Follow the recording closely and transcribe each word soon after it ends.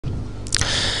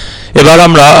এবার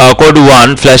আমরা code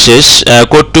 1 flashes,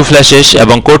 code 2 flashes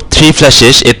এবং কোড 3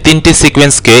 ফ্ল্যাশেস এই তিনটি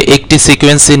সিকোয়েন্সকে একটি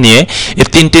সিকোয়েন্সে নিয়ে এই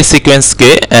তিনটি সিকোয়েন্সকে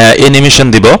অ্যানিমেশন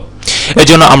দিব। এর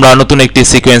জন্য আমরা নতুন একটি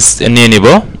সিকোয়েন্স নিয়ে নিব,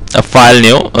 ফাইল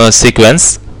নিউ সিকোয়েন্স।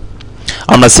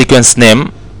 আমরা সিকোয়েন্স নেম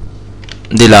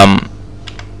দিলাম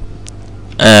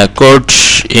code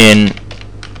in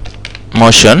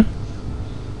motion.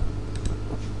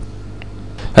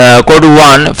 Code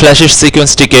 1 flashes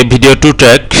সিকোয়েন্সটিকে video 2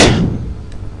 track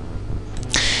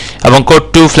এবং কোড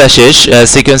 2 ফ্ল্যাশেস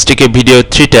সিকোয়েন্সটিকে ভিডিও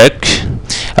 3 ট্র্যাক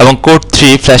এবং কোড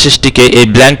 3 ফ্ল্যাশেসটিকে এই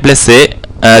ব্ল্যাঙ্ক প্লেসে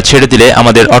ছেড়ে দিলে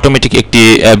আমাদের অটোমেটিক একটি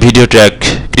ভিডিও ট্র্যাক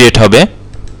ক্রিয়েট হবে।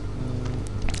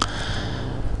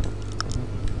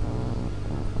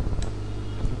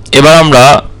 এবার আমরা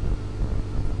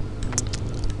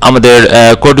আমাদের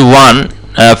কোড 1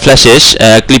 ফ্ল্যাশেস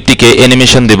ক্লিপটিকে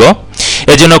অ্যানিমেশন দেব।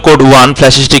 এর জন্য কোড 1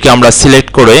 ফ্ল্যাশেসটিকে আমরা সিলেক্ট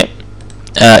করে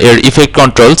এর ইফেক্ট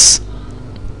কন্ট্রোলস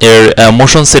এর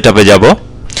মোশন সেটআপে যাব।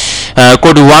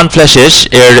 কোড 1 ফ্ল্যাশেস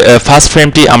এর ফার্স্ট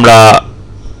ফ্রেমটি আমরা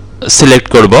সিলেক্ট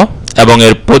করব এবং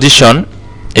এর পজিশন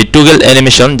এই টুগল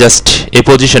অ্যানিমেশন জাস্ট এই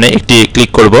পজিশনে একটি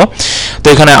ক্লিক করব। তো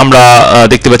এখানে আমরা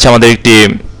দেখতে পাচ্ছি আমাদের একটি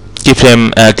কি ফ্রেম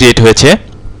ক্রিয়েট হয়েছে।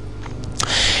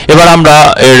 এবার আমরা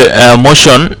এর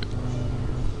মোশন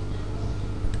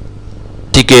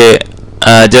টিকে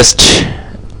জাস্ট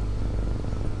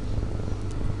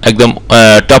একদম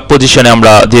টপ পজিশনে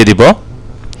আমরা দিয়ে দিব।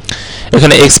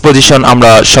 এখানে এক্স পজিশন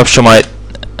আমরা সব সময়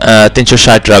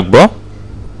 360 রাখব।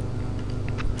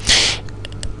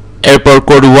 এরপর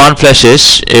কোড 1 ফ্ল্যাশেস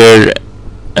এর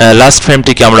লাস্ট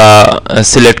ফ্রেমটিকে আমরা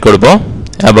সিলেক্ট করব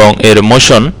এবং এর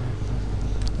মোশন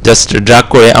জাস্ট ড্র্যাগ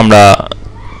করে আমরা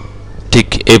ঠিক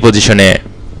এই পজিশনে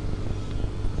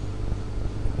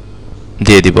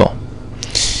দিয়ে দিব।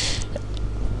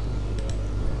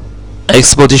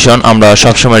 এক্স পজিশন আমরা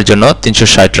সব সময়ের জন্য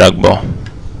 360 রাখব।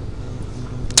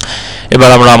 এবার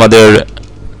আমরা আমাদের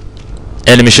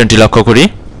অ্যানিমেশনটি লক্ষ্য করি।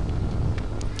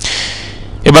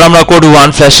 এবার আমরা কোড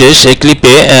 1 ফ্ল্যাশেস এই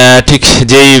ক্লিপে ঠিক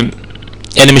যেই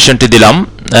অ্যানিমেশনটি দিলাম,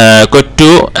 কোড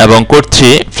 2 এবং কোড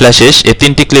 3 ফ্ল্যাশেস এই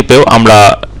তিনটি ক্লিপেও আমরা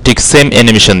ঠিক সেম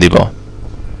অ্যানিমেশন দিব।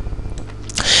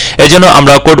 এর জন্য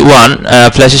আমরা কোড 1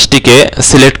 ফ্ল্যাশেসটিকে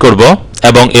সিলেক্ট করব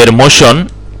এবং এর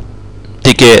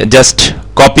মোশনটিকে জাস্ট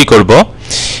কপি করব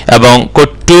এবং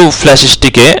কোড 2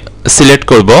 ফ্ল্যাশেসটিকে সিলেক্ট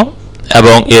করব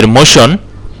এবং এর মোশন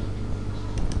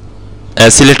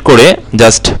সিলেক্ট করে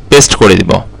জাস্ট পেস্ট করে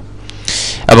দিব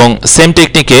এবং সেম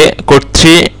টেকনিকে কোড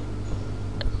 3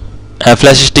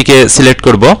 ফ্ল্যাশেসটিকে সিলেক্ট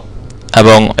করব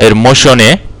এবং এর মোশনে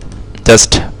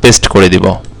জাস্ট পেস্ট করে দিব।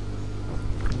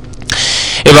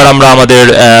 এবার আমরা আমাদের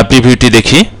প্রিভিউটি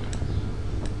দেখি।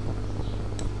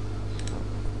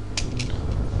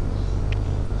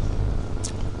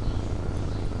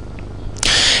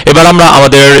 এবার আমরা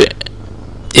আমাদের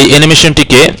এই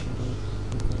অ্যানিমেশনটিকে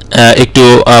একটু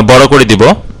বড় করে দিব।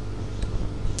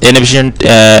 অ্যানিমেশন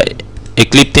এই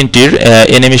ক্লিপ তিনটির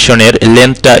অ্যানিমেশনের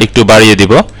লেন্থটা একটু বাড়িয়ে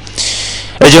দিব।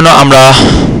 এর জন্য আমরা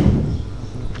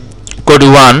কোড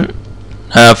 1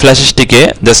 ফ্ল্যাশেসটিকে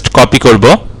জাস্ট কপি করব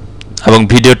এবং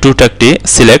ভিডিও 2 ট্র্যাকটি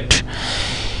সিলেক্ট।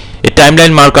 এই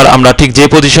টাইমলাইন মার্কার আমরা ঠিক যে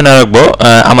পজিশনে রাখব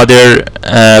আমাদের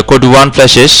কোড 1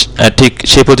 ফ্ল্যাশেস ঠিক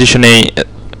সেই পজিশনেই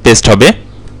পেস্ট হবে।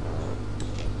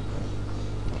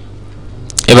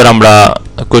 এবার আমরা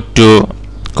code 2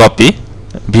 copy,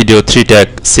 video 3 tag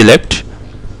select,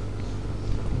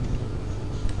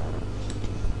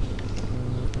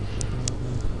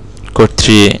 code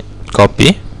 3 copy,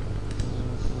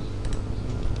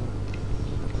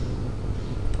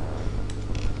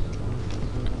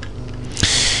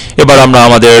 এবার আমরা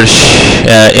আমাদের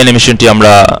অ্যানিমেশনটি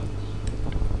আমরা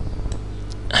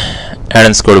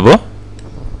অ্যারেঞ্জ করব।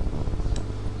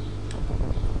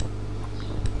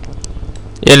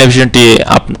 অ্যানিমেশনটি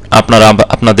আপনারা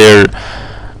আপনাদের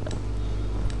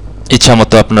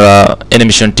ইচ্ছামতো আপনারা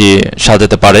অ্যানিমেশনটি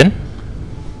সাজাতে পারেন।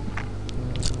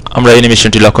 আমরা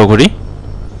অ্যানিমেশনটি লক্ষ্য করি।